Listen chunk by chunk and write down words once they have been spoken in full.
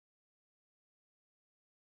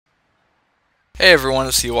Hey everyone,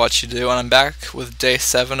 it's YouWatchYouDo, and I'm back with day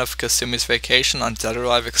 7 of Kasumi's vacation on Dead or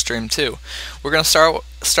Alive Xtreme 2. We're gonna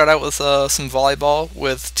start out with some volleyball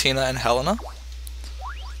with Tina and Helena.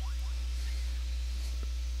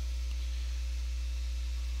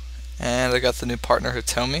 And I got the new partner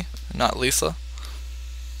Hitomi, not Lisa.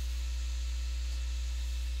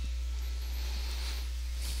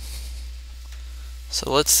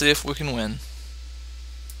 So let's see if we can win.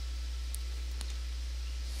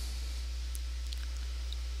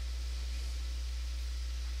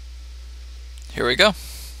 Here we go.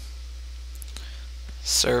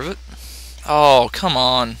 Serve it. Oh, come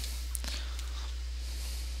on.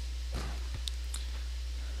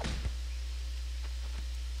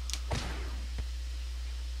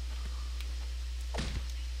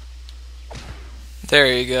 There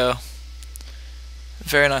you go.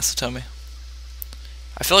 Very nice, Hitomi.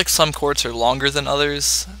 I feel like some courts are longer than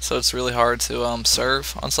others, so it's really hard to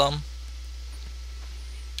serve on some.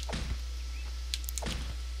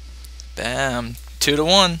 Bam.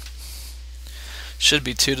 2-1. Should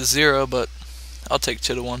be 2-0, but I'll take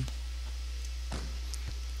 2-1.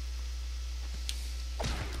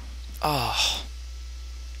 Oh.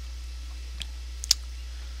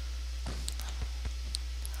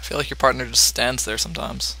 I feel like your partner just stands there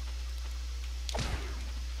sometimes.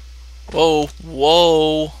 Whoa,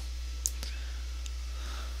 whoa.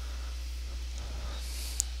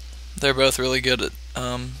 They're both really good at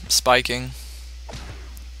spiking.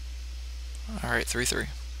 Alright, 3-3.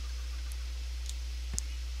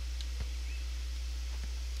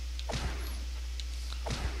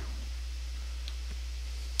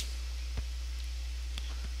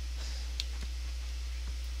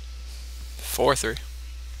 Four, 3.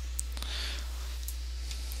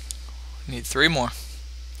 Need 3 more.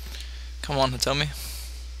 Come on, Hitomi.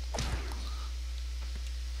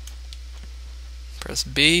 Press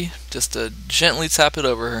B just to gently tap it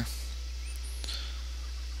over her.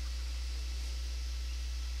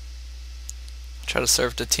 Try to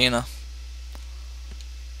serve to Tina.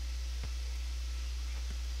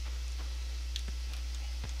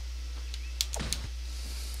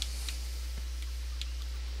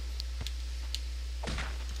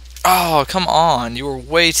 Oh, come on. You were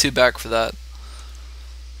way too back for that.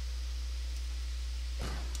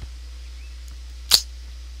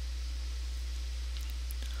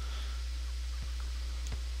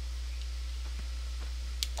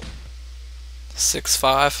 Six,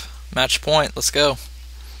 5. Match point. Let's go.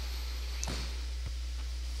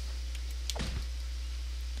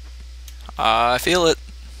 I feel it.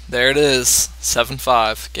 There it is.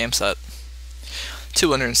 7-5. Game set.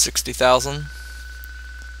 260,000.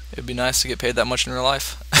 It'd be nice to get paid that much in real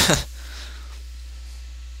life.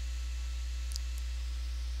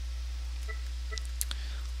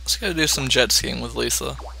 Let's go do some jet skiing with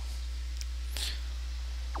Lisa.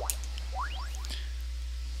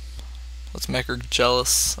 Let's make her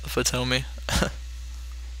jealous of Hitomi.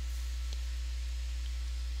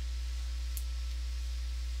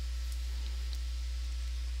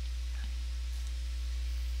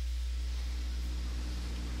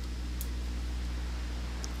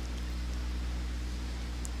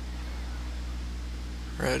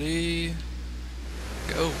 Ready,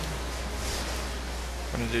 go.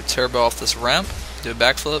 We're gonna do turbo off this ramp, do a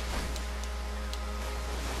backflip,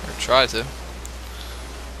 or try to.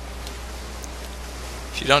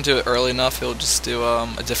 If you don't do it early enough, he'll just do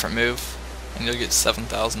a different move, and you'll get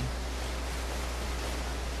 7,000.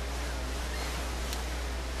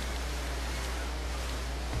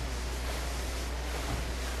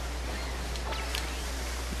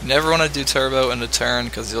 You never want to do turbo in a turn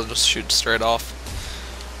because you'll just shoot straight off.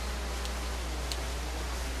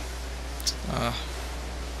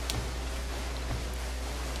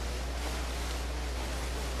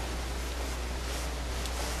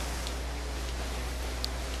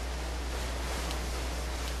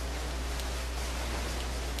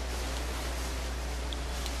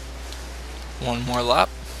 One more lap.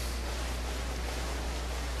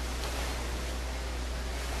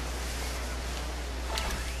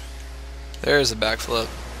 There's a backflip.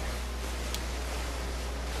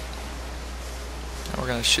 Now we're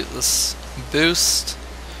gonna shoot this boost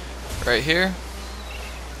right here.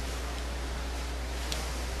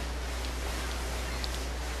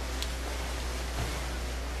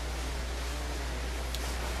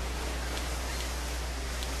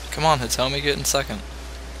 Come on, Hitomi, get in second.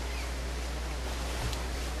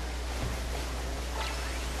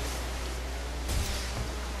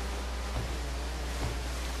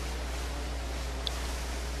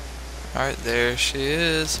 Alright, there she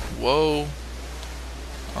is. Whoa.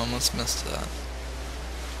 Almost missed that.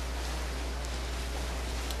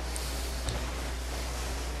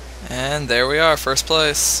 And there we are, first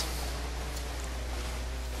place.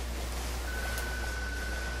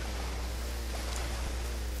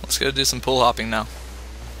 Let's go do some pool hopping now.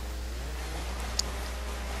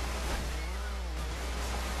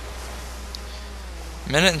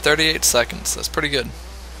 Minute and 38 seconds, that's pretty good.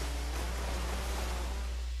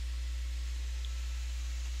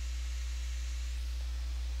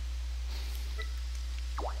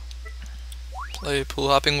 Play pool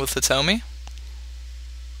hopping with Hitomi.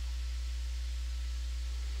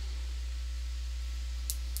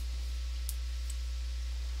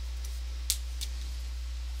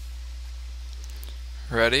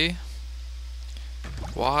 Ready?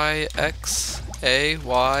 Y, X, A,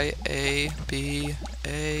 Y, A, B,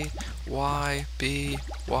 A, Y, B,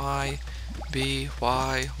 Y, B,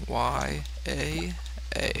 Y, Y, A,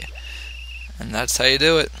 A. And that's how you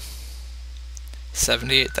do it.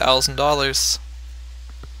 $78,000.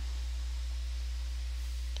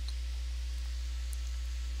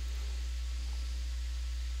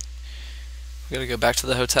 We gotta go back to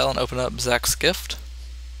the hotel and open up Zach's gift.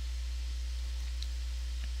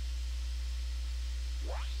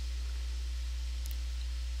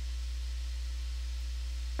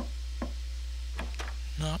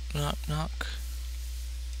 Knock, knock, knock.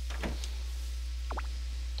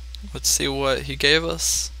 Let's see what he gave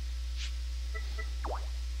us.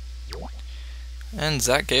 And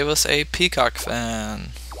Zach gave us a peacock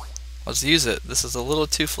fan. Let's use it. This is a little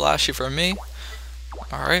too flashy for me.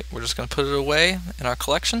 Alright, we're just going to put it away in our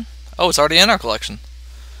collection. Oh, it's already in our collection.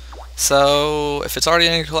 So, if it's already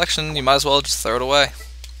in your collection, you might as well just throw it away.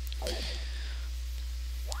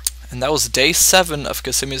 And that was day 7 of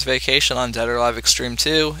Kasumi's vacation on Dead or Alive Xtreme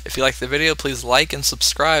 2. If you liked the video, please like and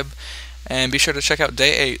subscribe. And be sure to check out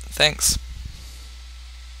day 8. Thanks.